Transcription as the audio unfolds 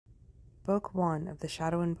Book 1 of the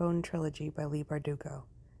Shadow and Bone Trilogy by Leigh Bardugo,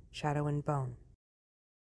 Shadow and Bone.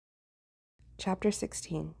 Chapter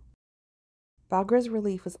 16. Bagra's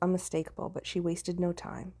relief was unmistakable, but she wasted no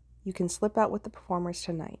time. You can slip out with the performers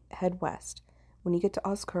tonight. Head west. When you get to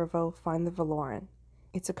Oscurvo, find the Valoran.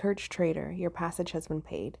 It's a Kurch trader. Your passage has been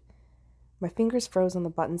paid. My fingers froze on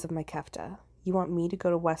the buttons of my kefta. You want me to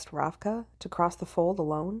go to West Ravka? To cross the fold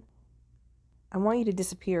alone? I want you to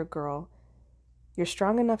disappear, girl. You're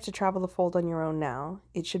strong enough to travel the fold on your own now.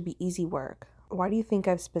 It should be easy work. Why do you think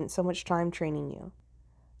I've spent so much time training you?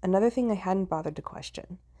 Another thing I hadn't bothered to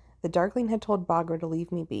question. The Darkling had told Bagra to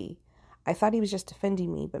leave me be. I thought he was just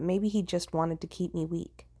defending me, but maybe he just wanted to keep me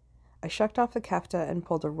weak. I shucked off the kefta and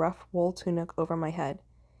pulled a rough wool tunic over my head.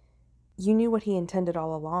 You knew what he intended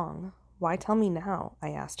all along. Why tell me now? I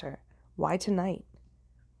asked her. Why tonight?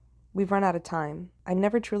 We've run out of time. I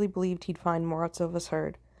never truly believed he'd find Morozov's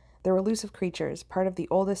herd. They're elusive creatures, part of the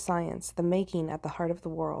oldest science, the making at the heart of the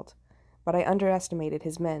world. But I underestimated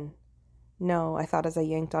his men. No, I thought as I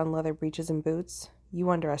yanked on leather breeches and boots,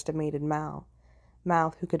 you underestimated Mal.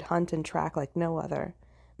 Mal who could hunt and track like no other.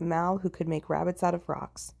 Mal who could make rabbits out of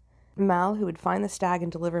rocks. Mal who would find the stag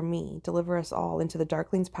and deliver us all into the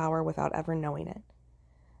Darkling's power without ever knowing it.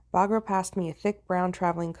 Bagra passed me a thick brown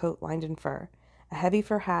traveling coat lined in fur, a heavy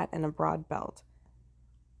fur hat, and a broad belt.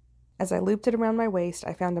 As I looped it around my waist,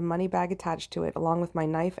 I found a money bag attached to it, along with my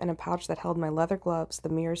knife and a pouch that held my leather gloves, the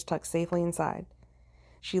mirrors tucked safely inside.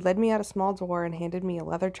 She led me out a small door and handed me a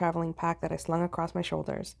leather traveling pack that I slung across my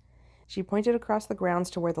shoulders. She pointed across the grounds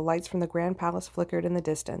to where the lights from the Grand Palace flickered in the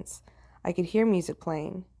distance. I could hear music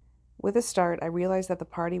playing. With a start, I realized that the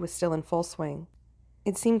party was still in full swing.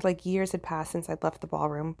 It seemed like years had passed since I'd left the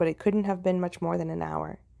ballroom, but it couldn't have been much more than an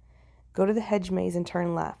hour. Go to the hedge maze and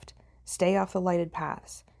turn left. Stay off the lighted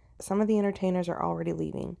paths. Some of the entertainers are already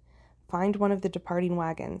leaving. Find one of the departing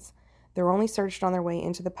wagons. They're only searched on their way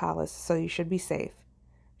into the palace, so you should be safe.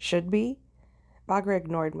 Should be? Bagra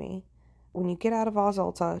ignored me. When you get out of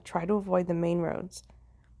Ozolta, try to avoid the main roads.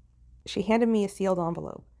 She handed me a sealed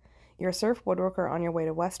envelope. You're a serf woodworker on your way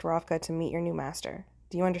to West Ravka to meet your new master.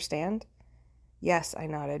 Do you understand? Yes, I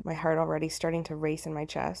nodded, my heart already starting to race in my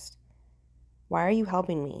chest. Why are you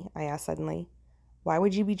helping me? I asked suddenly. Why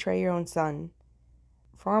would you betray your own son?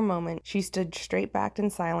 For a moment, she stood straight-backed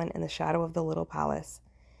and silent in the shadow of the little palace.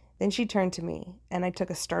 Then she turned to me, and I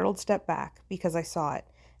took a startled step back, because I saw it,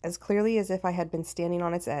 as clearly as if I had been standing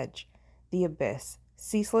on its edge. The abyss,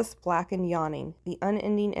 ceaseless, black and yawning, the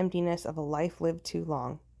unending emptiness of a life lived too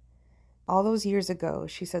long. All those years ago,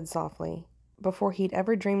 she said softly, before he'd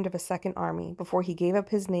ever dreamed of a second army, before he gave up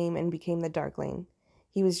his name and became the Darkling.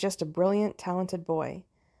 He was just a brilliant, talented boy.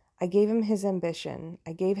 I gave him his ambition.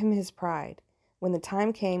 I gave him his pride. When the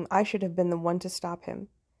time came, I should have been the one to stop him.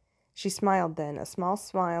 She smiled then, a small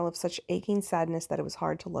smile of such aching sadness that it was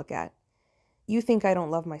hard to look at. You think I don't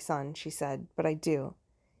love my son, she said, but I do.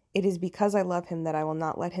 It is because I love him that I will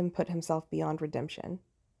not let him put himself beyond redemption.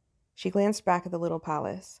 She glanced back at the little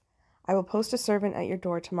palace. I will post a servant at your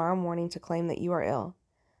door tomorrow morning to claim that you are ill.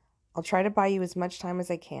 I'll try to buy you as much time as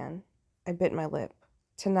I can. I bit my lip.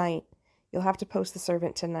 Tonight. You'll have to post the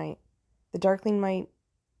servant tonight. The Darkling might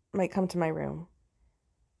come to my room.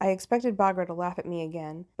 I expected Bagra to laugh at me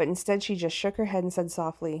again, but instead she just shook her head and said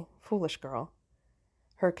softly, Foolish girl.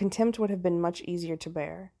 Her contempt would have been much easier to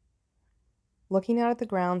bear. Looking out at the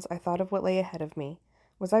grounds, I thought of what lay ahead of me.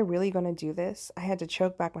 Was I really going to do this? I had to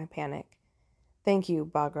choke back my panic. Thank you,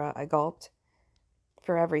 Bagra, I gulped.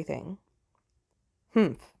 For everything.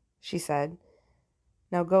 Humph, she said.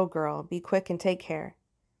 Now go, girl. Be quick and take care.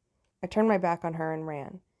 I turned my back on her and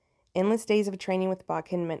ran. Endless days of training with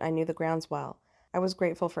Bakin meant I knew the grounds well. I was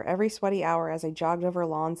grateful for every sweaty hour as I jogged over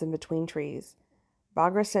lawns and between trees.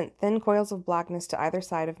 Bagra sent thin coils of blackness to either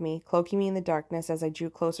side of me, cloaking me in the darkness as I drew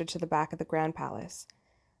closer to the back of the Grand Palace.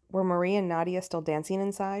 Were Marie and Nadia still dancing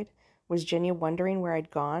inside? Was Genya wondering where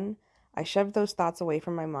I'd gone? I shoved those thoughts away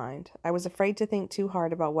from my mind. I was afraid to think too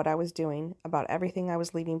hard about what I was doing, about everything I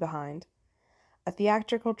was leaving behind. A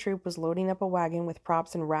theatrical troupe was loading up a wagon with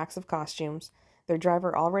props and racks of costumes, their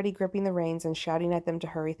driver already gripping the reins and shouting at them to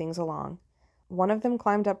hurry things along. One of them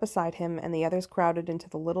climbed up beside him, and the others crowded into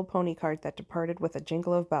the little pony cart that departed with a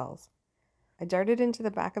jingle of bells. I darted into the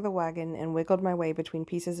back of the wagon and wiggled my way between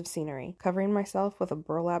pieces of scenery, covering myself with a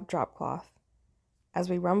burlap drop-cloth. As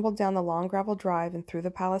we rumbled down the long gravel drive and through the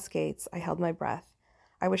palace gates, I held my breath.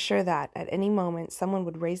 I was sure that, at any moment, someone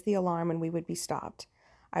would raise the alarm and we would be stopped.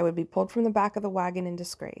 I would be pulled from the back of the wagon in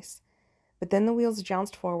disgrace. But then the wheels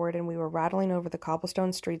jounced forward and we were rattling over the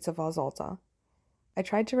cobblestone streets of Ozolta. I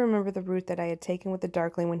tried to remember the route that I had taken with the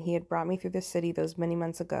Darkling when he had brought me through the city those many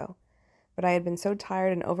months ago, but I had been so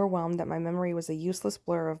tired and overwhelmed that my memory was a useless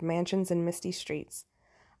blur of mansions and misty streets.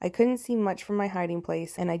 I couldn't see much from my hiding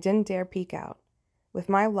place, and I didn't dare peek out. With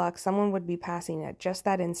my luck, someone would be passing at just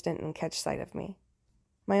that instant and catch sight of me.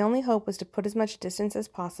 My only hope was to put as much distance as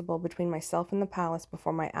possible between myself and the palace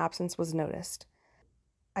before my absence was noticed.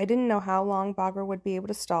 I didn't know how long Bagra would be able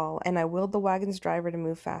to stall, and I willed the wagon's driver to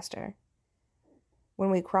move faster. When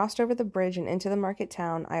we crossed over the bridge and into the market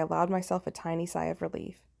town, I allowed myself a tiny sigh of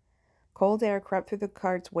relief. Cold air crept through the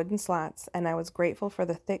cart's wooden slats, and I was grateful for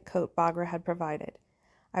the thick coat Bagra had provided.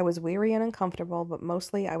 I was weary and uncomfortable, but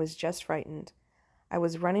mostly I was just frightened. I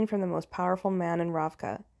was running from the most powerful man in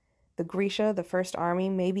Ravka. The Grisha, the First Army,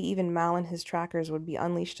 maybe even Mal and his trackers would be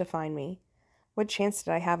unleashed to find me. What chance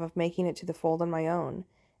did I have of making it to the fold on my own?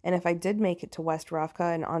 And if I did make it to West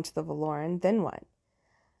Ravka and onto the Valoran, then what?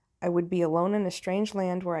 I would be alone in a strange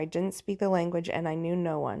land where I didn't speak the language and I knew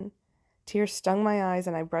no one. Tears stung my eyes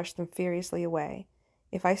and I brushed them furiously away.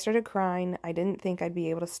 If I started crying, I didn't think I'd be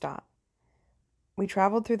able to stop. We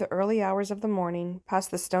traveled through the early hours of the morning,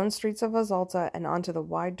 past the stone streets of Azalta and onto the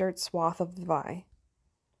wide dirt swath of the Vai.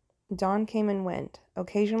 Dawn came and went.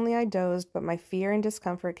 Occasionally I dozed, but my fear and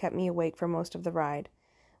discomfort kept me awake for most of the ride.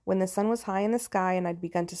 When the sun was high in the sky and I'd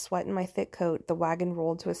begun to sweat in my thick coat, the wagon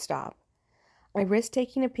rolled to a stop. I risked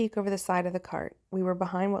taking a peek over the side of the cart. We were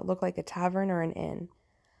behind what looked like a tavern or an inn.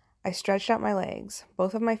 I stretched out my legs.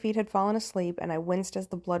 Both of my feet had fallen asleep, and I winced as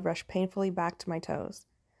the blood rushed painfully back to my toes.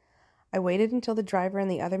 I waited until the driver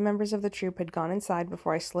and the other members of the troop had gone inside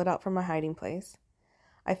before I slid out from my hiding place.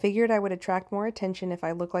 I figured I would attract more attention if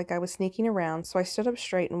I looked like I was sneaking around, so I stood up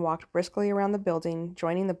straight and walked briskly around the building,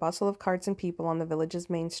 joining the bustle of carts and people on the village's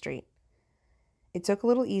main street. It took a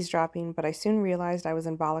little eavesdropping, but I soon realized I was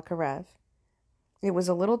in Balakarev. It was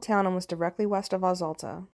a little town almost directly west of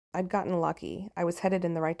Azalta. I'd gotten lucky. I was headed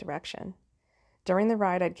in the right direction. During the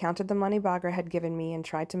ride, I'd counted the money Bagra had given me and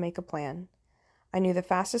tried to make a plan. I knew the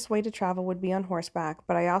fastest way to travel would be on horseback,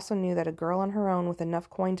 but I also knew that a girl on her own with enough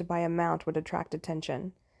coin to buy a mount would attract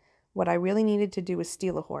attention. What I really needed to do was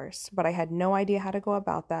steal a horse, but I had no idea how to go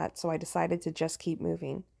about that, so I decided to just keep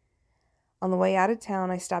moving. On the way out of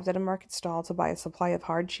town, I stopped at a market stall to buy a supply of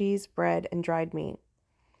hard cheese, bread, and dried meat.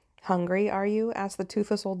 "Hungry, are you?" asked the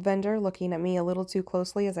toothless old vendor, looking at me a little too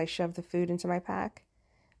closely as I shoved the food into my pack.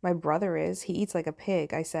 "My brother is. He eats like a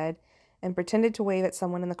pig," I said, and pretended to wave at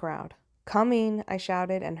someone in the crowd. "Coming," I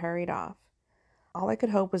shouted and hurried off. All I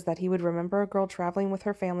could hope was that he would remember a girl traveling with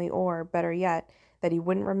her family or, better yet, that he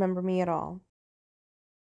wouldn't remember me at all.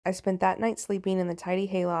 I spent that night sleeping in the tidy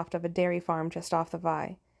hayloft of a dairy farm just off the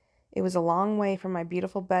Vai. It was a long way from my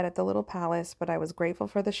beautiful bed at the little palace, but I was grateful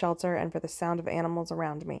for the shelter and for the sound of animals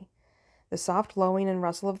around me. The soft lowing and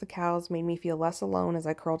rustle of the cows made me feel less alone as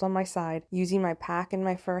I curled on my side, using my pack and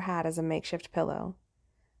my fur hat as a makeshift pillow.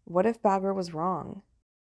 What if Bagra was wrong?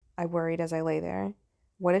 I worried as I lay there.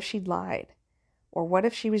 What if she'd lied? Or what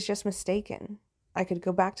if she was just mistaken? I could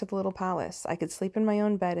go back to the little palace. I could sleep in my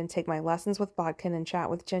own bed and take my lessons with Bodkin and chat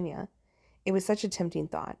with Jinya. It was such a tempting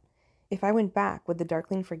thought. If I went back, would the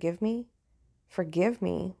Darkling forgive me? Forgive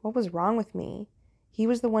me? What was wrong with me? He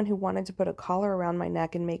was the one who wanted to put a collar around my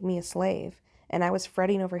neck and make me a slave, and I was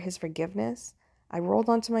fretting over his forgiveness. I rolled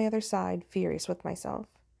onto my other side, furious with myself.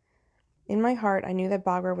 In my heart, I knew that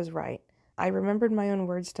Bagra was right. I remembered my own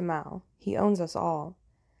words to Mal. He owns us all.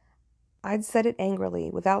 I'd said it angrily,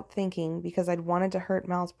 without thinking, because I'd wanted to hurt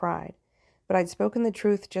Mal's pride, but I'd spoken the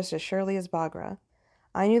truth just as surely as Bagra.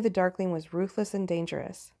 I knew the Darkling was ruthless and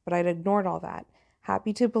dangerous, but I'd ignored all that,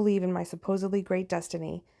 happy to believe in my supposedly great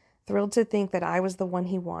destiny, thrilled to think that I was the one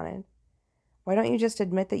he wanted. "Why don't you just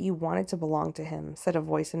admit that you wanted to belong to him?" said a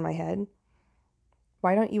voice in my head.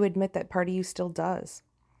 "Why don't you admit that part of you still does?"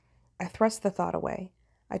 I thrust the thought away.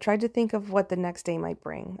 I tried to think of what the next day might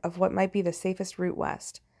bring, of what might be the safest route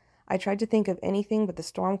west. I tried to think of anything but the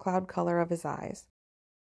storm cloud color of his eyes.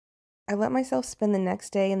 I let myself spend the next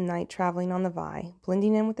day and night traveling on the Vai,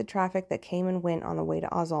 blending in with the traffic that came and went on the way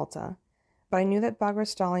to Azalta. But I knew that Bagra's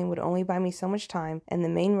stalling would only buy me so much time, and the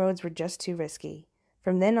main roads were just too risky.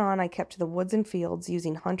 From then on, I kept to the woods and fields,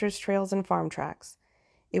 using hunters' trails and farm tracks.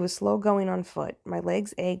 It was slow going on foot. My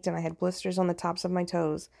legs ached and I had blisters on the tops of my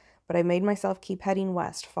toes, but I made myself keep heading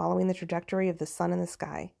west, following the trajectory of the sun and the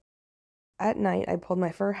sky. At night, I pulled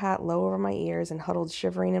my fur hat low over my ears and huddled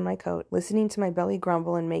shivering in my coat, listening to my belly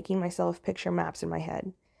grumble and making myself picture maps in my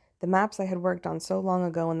head. The maps I had worked on so long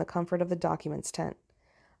ago in the comfort of the documents tent.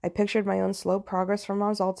 I pictured my own slow progress from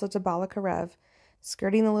Azalta to Balakarev,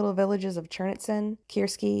 skirting the little villages of Chernitsen,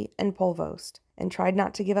 Kirsky, and Polvost, and tried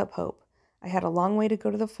not to give up hope. I had a long way to go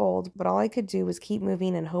to the fold, but all I could do was keep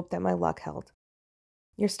moving and hope that my luck held.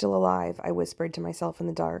 "You're still alive," I whispered to myself in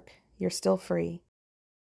the dark. You're still free.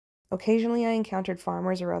 Occasionally I encountered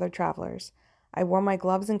farmers or other travelers. I wore my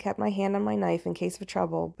gloves and kept my hand on my knife in case of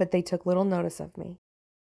trouble, but they took little notice of me.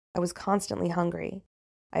 I was constantly hungry.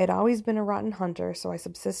 I had always been a rotten hunter, so I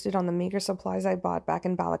subsisted on the meager supplies I bought back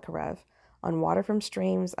in Balakarev, on water from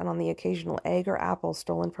streams, and on the occasional egg or apple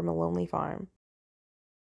stolen from a lonely farm.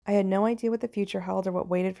 I had no idea what the future held or what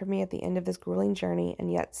waited for me at the end of this grueling journey,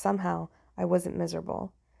 and yet, somehow, I wasn't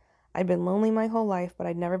miserable. I'd been lonely my whole life, but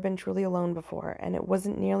I'd never been truly alone before, and it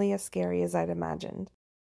wasn't nearly as scary as I'd imagined.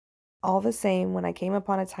 All the same, when I came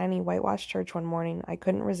upon a tiny whitewashed church one morning, I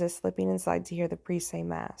couldn't resist slipping inside to hear the priest say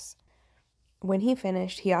Mass. When he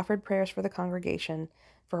finished, he offered prayers for the congregation,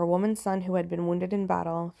 for a woman's son who had been wounded in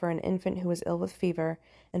battle, for an infant who was ill with fever,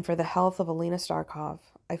 and for the health of Alina Starkov.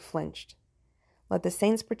 I flinched. "Let the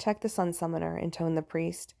saints protect the Sun Summoner," intoned the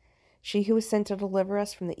priest, "she who was sent to deliver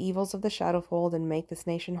us from the evils of the Shadowfold and make this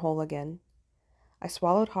nation whole again." I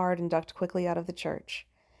swallowed hard and ducked quickly out of the church.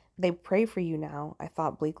 They pray for you now, I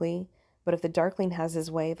thought bleakly, but if the Darkling has his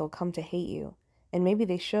way, they'll come to hate you. And maybe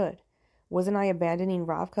they should. Wasn't I abandoning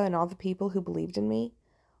Ravka and all the people who believed in me?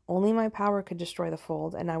 Only my power could destroy the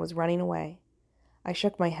fold, and I was running away. I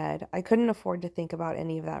shook my head. I couldn't afford to think about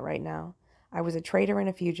any of that right now. I was a traitor and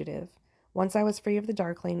a fugitive. Once I was free of the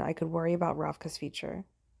Darkling, I could worry about Ravka's future.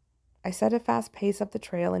 I set a fast pace up the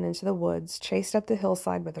trail and into the woods, chased up the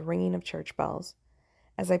hillside by the ringing of church bells.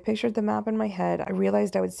 As I pictured the map in my head, I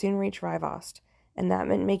realized I would soon reach Rivost, and that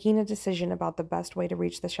meant making a decision about the best way to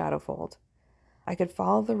reach the Shadowfold. I could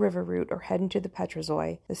follow the river route or head into the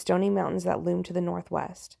Petrozoi, the stony mountains that loomed to the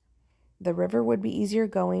northwest. The river would be easier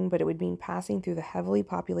going, but it would mean passing through the heavily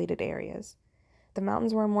populated areas. The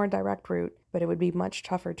mountains were a more direct route, but it would be much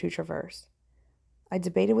tougher to traverse. I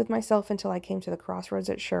debated with myself until I came to the crossroads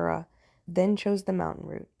at Shura, then chose the mountain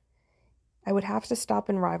route. I would have to stop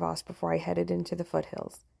in Rivost before I headed into the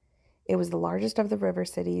foothills. It was the largest of the river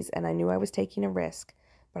cities, and I knew I was taking a risk,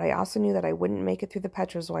 but I also knew that I wouldn't make it through the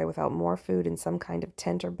Petrozoi without more food and some kind of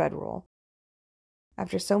tent or bedroll.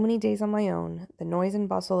 After so many days on my own, the noise and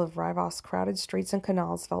bustle of Rivost's crowded streets and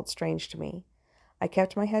canals felt strange to me. I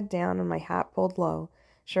kept my head down and my hat pulled low,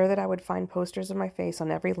 sure that I would find posters of my face on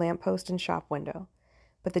every lamppost and shop window.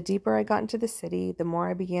 But the deeper I got into the city, the more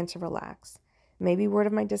I began to relax. Maybe word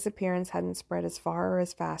of my disappearance hadn't spread as far or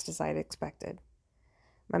as fast as I had expected.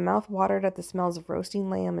 My mouth watered at the smells of roasting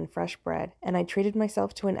lamb and fresh bread, and I treated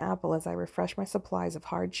myself to an apple as I refreshed my supplies of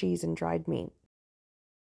hard cheese and dried meat.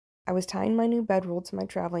 I was tying my new bedroll to my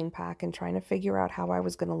traveling pack and trying to figure out how I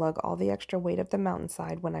was going to lug all the extra weight up the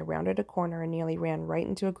mountainside when I rounded a corner and nearly ran right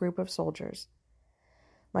into a group of soldiers.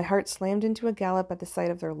 My heart slammed into a gallop at the sight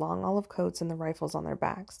of their long olive coats and the rifles on their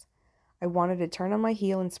backs. I wanted to turn on my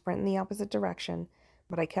heel and sprint in the opposite direction,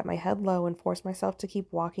 but I kept my head low and forced myself to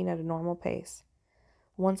keep walking at a normal pace.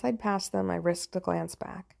 Once I'd passed them, I risked a glance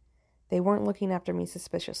back. They weren't looking after me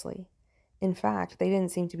suspiciously. In fact, they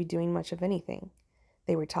didn't seem to be doing much of anything.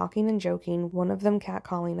 They were talking and joking, one of them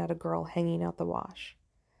catcalling at a girl hanging out the wash.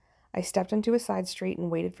 I stepped onto a side street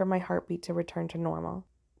and waited for my heartbeat to return to normal.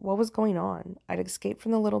 What was going on? I'd escaped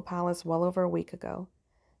from the little palace well over a week ago.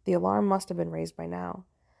 The alarm must have been raised by now.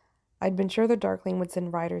 I'd been sure the Darkling would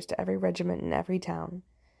send riders to every regiment in every town.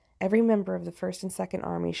 Every member of the 1st and 2nd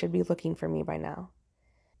Army should be looking for me by now.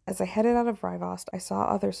 As I headed out of Rivost, I saw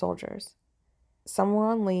other soldiers. Some were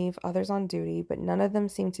on leave, others on duty, but none of them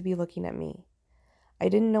seemed to be looking at me. I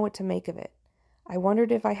didn't know what to make of it. I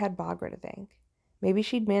wondered if I had Bagra to thank. Maybe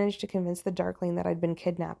she'd managed to convince the Darkling that I'd been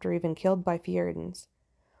kidnapped or even killed by Fjerdans.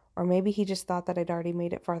 Or maybe he just thought that I'd already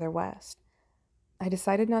made it farther west. I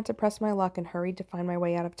decided not to press my luck and hurried to find my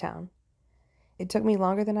way out of town. It took me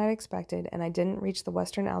longer than I'd expected, and I didn't reach the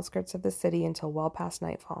western outskirts of the city until well past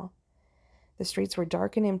nightfall. The streets were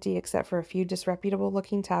dark and empty except for a few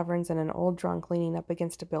disreputable-looking taverns and an old drunk leaning up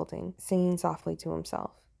against a building, singing softly to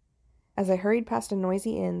himself. As I hurried past a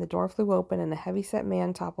noisy inn, the door flew open and a heavy-set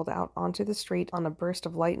man toppled out onto the street on a burst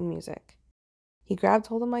of light and music. He grabbed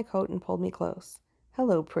hold of my coat and pulled me close.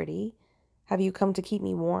 "Hello, pretty. Have you come to keep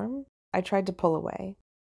me warm?" I tried to pull away.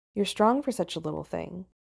 "You're strong for such a little thing."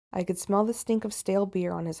 I could smell the stink of stale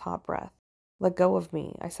beer on his hot breath. "Let go of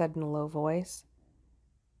me," I said in a low voice.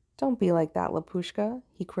 "Don't be like that, Lapushka,"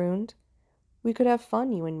 he crooned. "We could have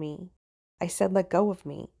fun, you and me." I said let go of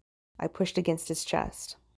me. I pushed against his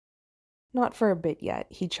chest. "Not for a bit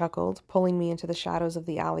yet," he chuckled, pulling me into the shadows of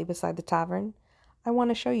the alley beside the tavern. "I want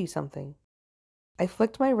to show you something." I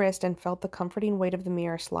flicked my wrist and felt the comforting weight of the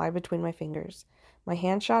mirror slide between my fingers. My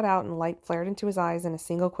hand shot out and light flared into his eyes in a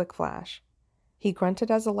single quick flash. He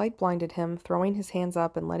grunted as the light blinded him, throwing his hands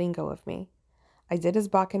up and letting go of me. I did as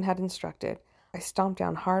Bakken had instructed. I stomped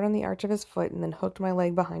down hard on the arch of his foot and then hooked my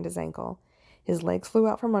leg behind his ankle. His legs flew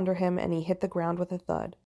out from under him, and he hit the ground with a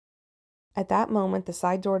thud. At that moment, the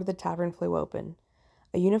side door to the tavern flew open.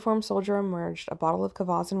 A uniformed soldier emerged, a bottle of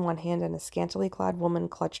kvass in one hand and a scantily clad woman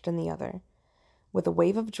clutched in the other. With a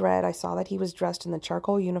wave of dread, I saw that he was dressed in the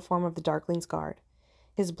charcoal uniform of the Darkling's guard.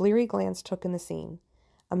 His bleary glance took in the scene.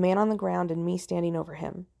 A man on the ground and me standing over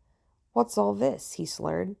him. "What's all this?" he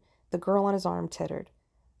slurred. The girl on his arm tittered.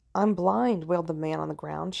 "I'm blind," wailed the man on the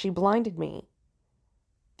ground. "She blinded me."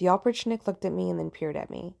 The Oprichnik looked at me and then peered at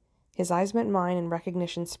me. His eyes met mine and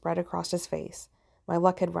recognition spread across his face. My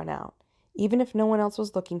luck had run out. Even if no one else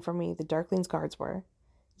was looking for me, the Darkling's guards were.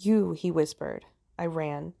 "You," he whispered. I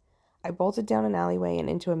ran. I bolted down an alleyway and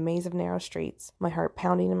into a maze of narrow streets, my heart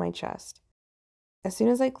pounding in my chest. As soon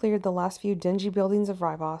as I cleared the last few dingy buildings of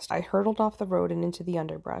Rivost, I hurtled off the road and into the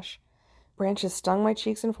underbrush. Branches stung my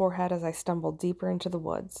cheeks and forehead as I stumbled deeper into the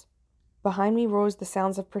woods. Behind me rose the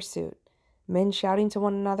sounds of pursuit, men shouting to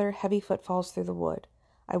one another, heavy footfalls through the wood.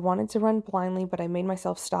 I wanted to run blindly, but I made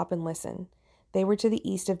myself stop and listen. They were to the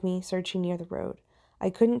east of me, searching near the road. I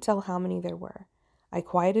couldn't tell how many there were. I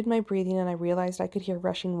quieted my breathing and I realized I could hear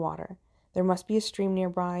rushing water. There must be a stream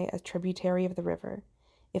nearby, a tributary of the river.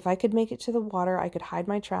 If I could make it to the water, I could hide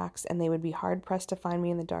my tracks, and they would be hard-pressed to find me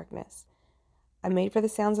in the darkness. I made for the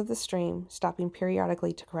sounds of the stream, stopping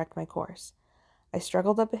periodically to correct my course. I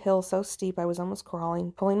struggled up a hill so steep I was almost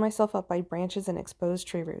crawling, pulling myself up by branches and exposed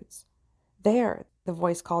tree roots. "There!" the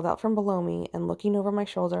voice called out from below me, and looking over my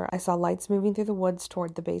shoulder, I saw lights moving through the woods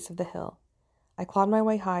toward the base of the hill. I clawed my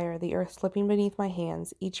way higher, the earth slipping beneath my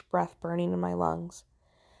hands, each breath burning in my lungs.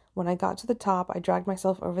 When I got to the top, I dragged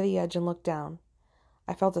myself over the edge and looked down.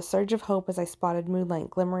 I felt a surge of hope as I spotted moonlight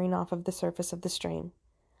glimmering off of the surface of the stream.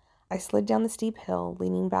 I slid down the steep hill,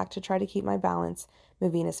 leaning back to try to keep my balance,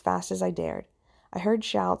 moving as fast as I dared. I heard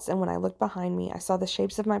shouts, and when I looked behind me, I saw the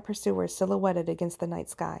shapes of my pursuers silhouetted against the night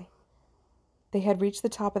sky. They had reached the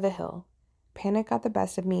top of the hill. Panic got the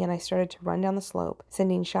best of me, and I started to run down the slope,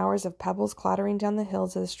 sending showers of pebbles clattering down the hill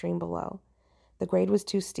to the stream below. The grade was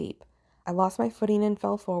too steep. I lost my footing and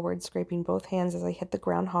fell forward, scraping both hands as I hit the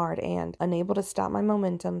ground hard and, unable to stop my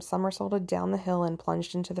momentum, somersaulted down the hill and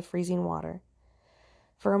plunged into the freezing water.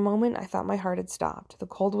 For a moment, I thought my heart had stopped. The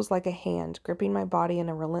cold was like a hand, gripping my body in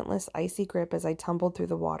a relentless, icy grip as I tumbled through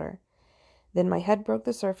the water. Then my head broke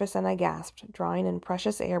the surface and I gasped, drawing in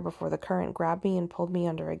precious air before the current grabbed me and pulled me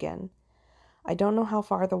under again. I don't know how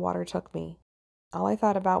far the water took me. All I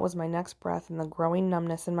thought about was my next breath and the growing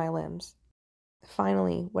numbness in my limbs.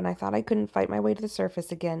 Finally, when I thought I couldn't fight my way to the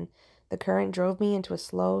surface again, the current drove me into a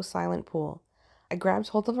slow, silent pool. I grabbed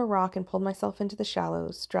hold of a rock and pulled myself into the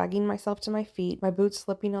shallows, dragging myself to my feet, my boots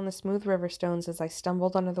slipping on the smooth river stones as I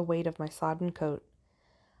stumbled under the weight of my sodden coat.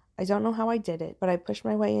 I don't know how I did it, but I pushed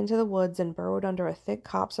my way into the woods and burrowed under a thick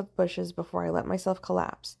copse of bushes before I let myself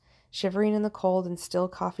collapse, shivering in the cold and still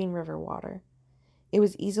coughing river water. It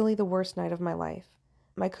was easily the worst night of my life.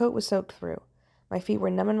 My coat was soaked through. My feet were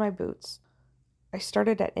numb in my boots. I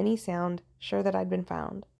started at any sound, sure that I'd been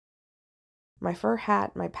found. My fur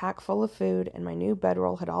hat, my pack full of food, and my new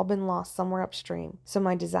bedroll had all been lost somewhere upstream, so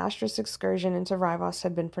my disastrous excursion into Rivost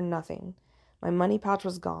had been for nothing. My money pouch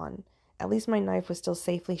was gone. At least my knife was still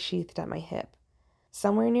safely sheathed at my hip.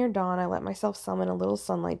 Somewhere near dawn, I let myself summon a little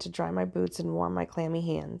sunlight to dry my boots and warm my clammy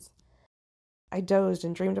hands. I dozed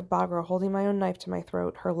and dreamed of Bagra holding my own knife to my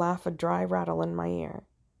throat, her laugh a dry rattle in my ear.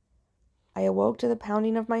 I awoke to the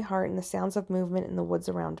pounding of my heart and the sounds of movement in the woods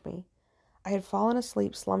around me. I had fallen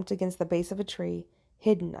asleep slumped against the base of a tree,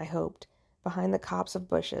 hidden, I hoped, behind the copse of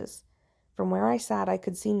bushes. From where I sat I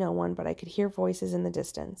could see no one, but I could hear voices in the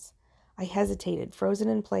distance. I hesitated, frozen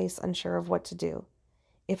in place, unsure of what to do.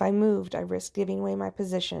 If I moved, I risked giving away my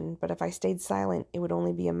position, but if I stayed silent, it would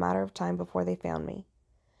only be a matter of time before they found me.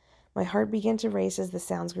 My heart began to race as the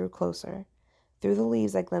sounds grew closer. Through the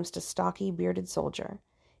leaves I glimpsed a stocky, bearded soldier.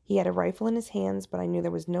 He had a rifle in his hands, but I knew there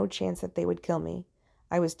was no chance that they would kill me.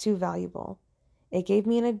 I was too valuable. It gave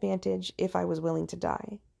me an advantage if I was willing to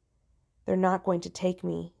die. They're not going to take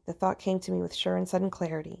me. The thought came to me with sure and sudden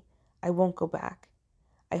clarity. I won't go back.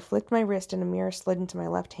 I flicked my wrist and a mirror slid into my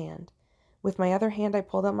left hand. With my other hand I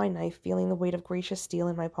pulled out my knife, feeling the weight of Grisha's steel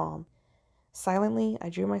in my palm. Silently, I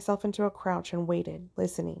drew myself into a crouch and waited,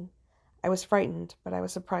 listening. I was frightened, but I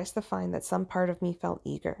was surprised to find that some part of me felt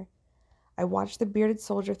eager. I watched the bearded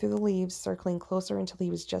soldier through the leaves, circling closer until he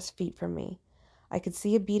was just feet from me. I could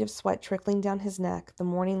see a bead of sweat trickling down his neck, the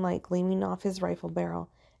morning light gleaming off his rifle barrel,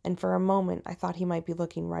 and for a moment I thought he might be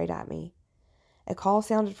looking right at me. A call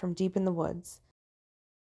sounded from deep in the woods.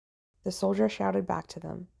 The soldier shouted back to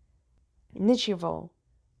them. "Nichevo!"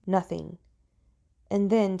 Nothing. And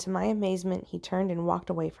then, to my amazement, he turned and walked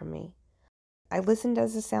away from me. I listened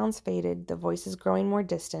as the sounds faded, the voices growing more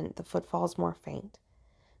distant, the footfalls more faint.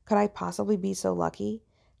 Could I possibly be so lucky?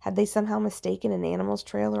 Had they somehow mistaken an animal's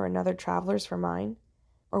trail or another traveler's for mine?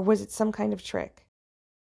 Or was it some kind of trick?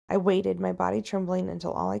 I waited, my body trembling,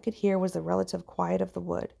 until all I could hear was the relative quiet of the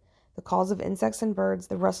wood, the calls of insects and birds,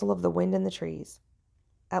 the rustle of the wind in the trees.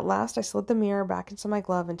 At last I slid the mirror back into my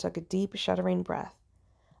glove and took a deep, shuddering breath.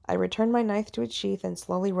 I returned my knife to its sheath and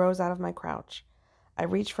slowly rose out of my crouch. I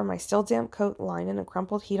reached for my still damp coat lying in a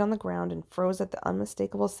crumpled heap on the ground and froze at the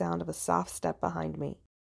unmistakable sound of a soft step behind me.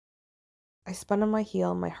 I spun on my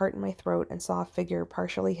heel, my heart in my throat, and saw a figure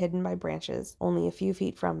partially hidden by branches, only a few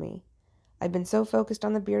feet from me. I'd been so focused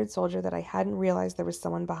on the bearded soldier that I hadn't realized there was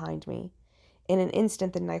someone behind me. In an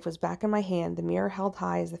instant, the knife was back in my hand, the mirror held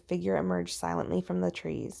high as the figure emerged silently from the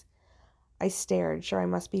trees. I stared, sure I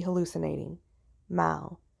must be hallucinating.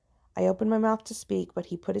 Mal. I opened my mouth to speak, but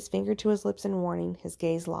he put his finger to his lips in warning, his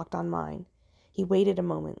gaze locked on mine. He waited a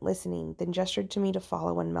moment, listening, then gestured to me to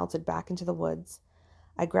follow and melted back into the woods.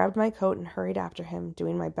 I grabbed my coat and hurried after him,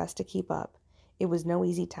 doing my best to keep up. It was no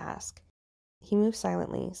easy task. He moved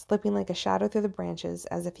silently, slipping like a shadow through the branches,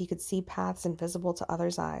 as if he could see paths invisible to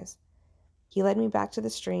others' eyes. He led me back to the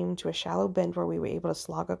stream, to a shallow bend where we were able to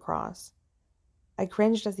slog across. I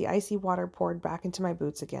cringed as the icy water poured back into my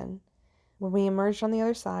boots again. When we emerged on the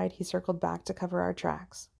other side, he circled back to cover our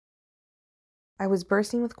tracks. I was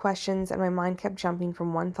bursting with questions, and my mind kept jumping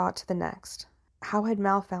from one thought to the next. How had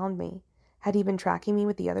Mal found me? Had he been tracking me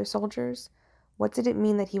with the other soldiers? What did it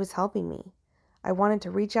mean that he was helping me? I wanted to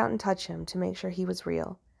reach out and touch him, to make sure he was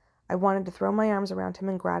real. I wanted to throw my arms around him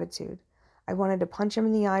in gratitude. I wanted to punch him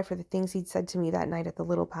in the eye for the things he'd said to me that night at the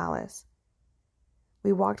little palace.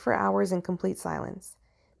 We walked for hours in complete silence.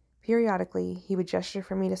 Periodically, he would gesture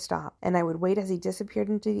for me to stop, and I would wait as he disappeared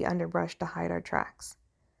into the underbrush to hide our tracks.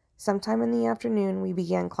 Sometime in the afternoon, we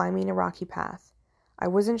began climbing a rocky path. I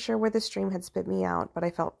wasn't sure where the stream had spit me out, but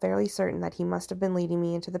I felt fairly certain that he must have been leading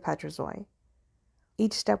me into the Petrozoy.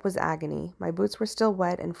 Each step was agony. My boots were still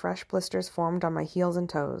wet, and fresh blisters formed on my heels and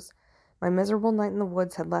toes. My miserable night in the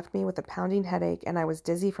woods had left me with a pounding headache, and I was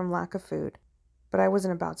dizzy from lack of food. But I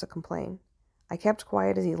wasn't about to complain. I kept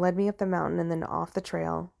quiet as he led me up the mountain and then off the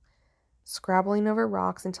trail, scrabbling over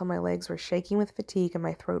rocks until my legs were shaking with fatigue and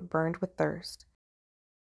my throat burned with thirst.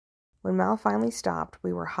 When Mal finally stopped,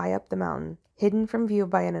 we were high up the mountain, hidden from view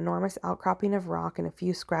by an enormous outcropping of rock and a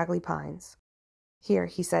few scraggly pines. "Here,"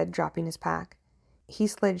 he said, dropping his pack. He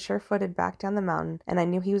slid sure-footed back down the mountain, and I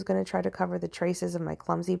knew he was going to try to cover the traces of my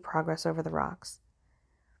clumsy progress over the rocks.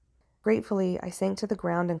 Gratefully, I sank to the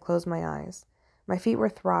ground and closed my eyes. My feet were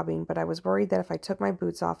throbbing, but I was worried that if I took my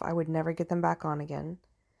boots off, I would never get them back on again.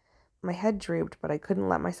 My head drooped, but I couldn't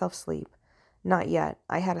let myself sleep. Not yet.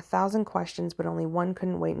 I had 1,000 questions, but only one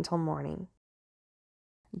couldn't wait until morning.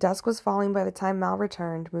 Dusk was falling by the time Mal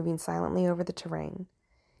returned, moving silently over the terrain.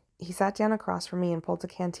 He sat down across from me and pulled a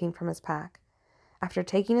canteen from his pack. After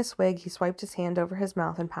taking a swig, he swiped his hand over his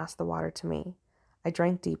mouth and passed the water to me. I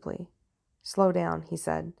drank deeply. "Slow down," he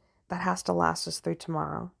said. "That has to last us through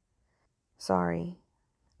tomorrow." "Sorry."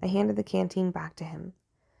 I handed the canteen back to him.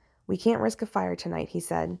 "We can't risk a fire tonight," he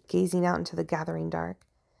said, gazing out into the gathering dark.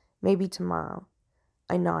 "Maybe tomorrow."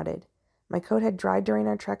 I nodded. My coat had dried during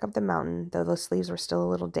our trek up the mountain, though the sleeves were still a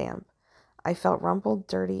little damp. I felt rumpled,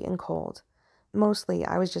 dirty, and cold. Mostly,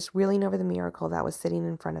 I was just reeling over the miracle that was sitting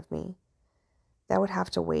in front of me. That would have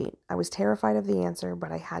to wait. I was terrified of the answer,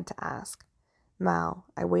 but I had to ask. "Mal,"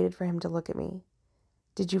 I waited for him to look at me.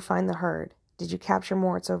 "Did you find the herd? Did you capture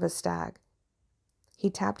Moritzova's stag?" He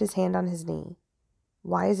tapped his hand on his knee.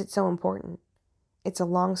 "Why is it so important?" "It's a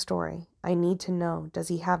long story. I need to know. Does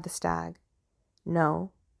he have the stag?"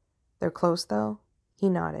 "No." "They're close, though?" He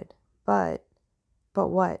nodded. But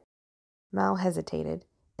what?" Mal hesitated.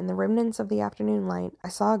 In the remnants of the afternoon light, I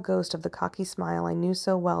saw a ghost of the cocky smile I knew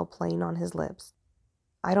so well playing on his lips.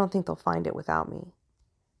 "I don't think they'll find it without me."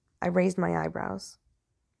 I raised my eyebrows.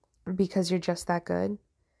 "Because you're just that good?"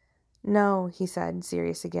 "No," he said,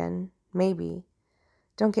 serious again. "Maybe.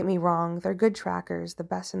 Don't get me wrong, they're good trackers, the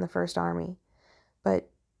best in the First Army.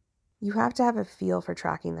 But you have to have a feel for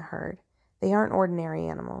tracking the herd. They aren't ordinary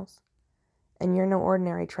animals." "And you're no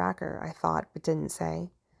ordinary tracker," I thought, but didn't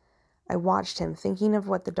say. I watched him, thinking of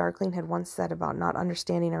what the Darkling had once said about not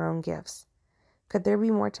understanding our own gifts. Could there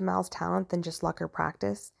be more to Mal's talent than just luck or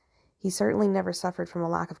practice? He certainly never suffered from a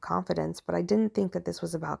lack of confidence, but I didn't think that this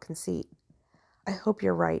was about conceit. "I hope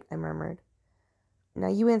you're right," I murmured. "Now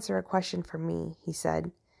you answer a question for me," he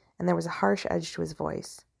said, and there was a harsh edge to his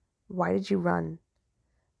voice. "Why did you run?"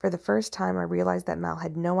 For the first time, I realized that Mal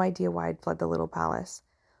had no idea why I'd fled the little palace.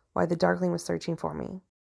 why the Darkling was searching for me.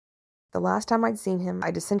 The last time I'd seen him,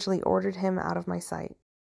 I'd essentially ordered him out of my sight.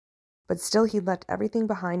 But still, he'd left everything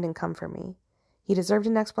behind and come for me. He deserved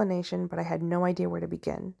an explanation, but I had no idea where to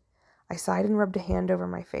begin. I sighed and rubbed a hand over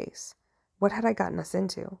my face. What had I gotten us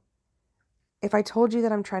into? If I told you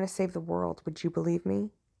that I'm trying to save the world, would you believe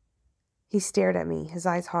me? He stared at me, his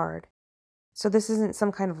eyes hard. So this isn't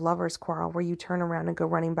some kind of lover's quarrel where you turn around and go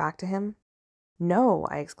running back to him? No,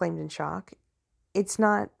 I exclaimed in shock.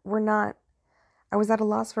 We're not. I was at a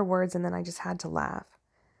loss for words, and then I just had to laugh.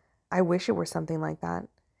 I wish it were something like that.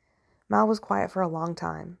 Mal was quiet for a long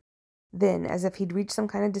time. Then, as if he'd reached some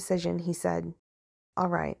kind of decision, he said, "All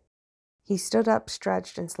right." He stood up,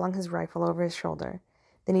 stretched, and slung his rifle over his shoulder.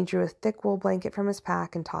 Then he drew a thick wool blanket from his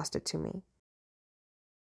pack and tossed it to me.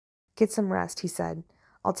 "Get some rest," he said.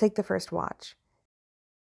 "I'll take the first watch."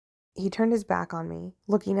 He turned his back on me,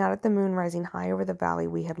 looking out at the moon rising high over the valley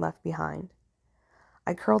we had left behind.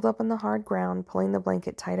 I curled up on the hard ground, pulling the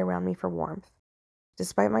blanket tight around me for warmth.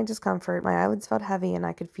 Despite my discomfort, my eyelids felt heavy and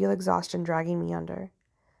I could feel exhaustion dragging me under.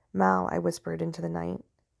 "Mal," I whispered into the night.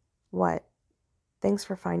 "What?" "Thanks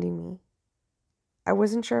for finding me." I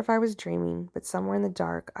wasn't sure if I was dreaming, but somewhere in the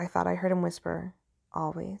dark, I thought I heard him whisper,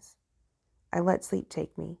 "Always." I let sleep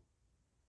take me.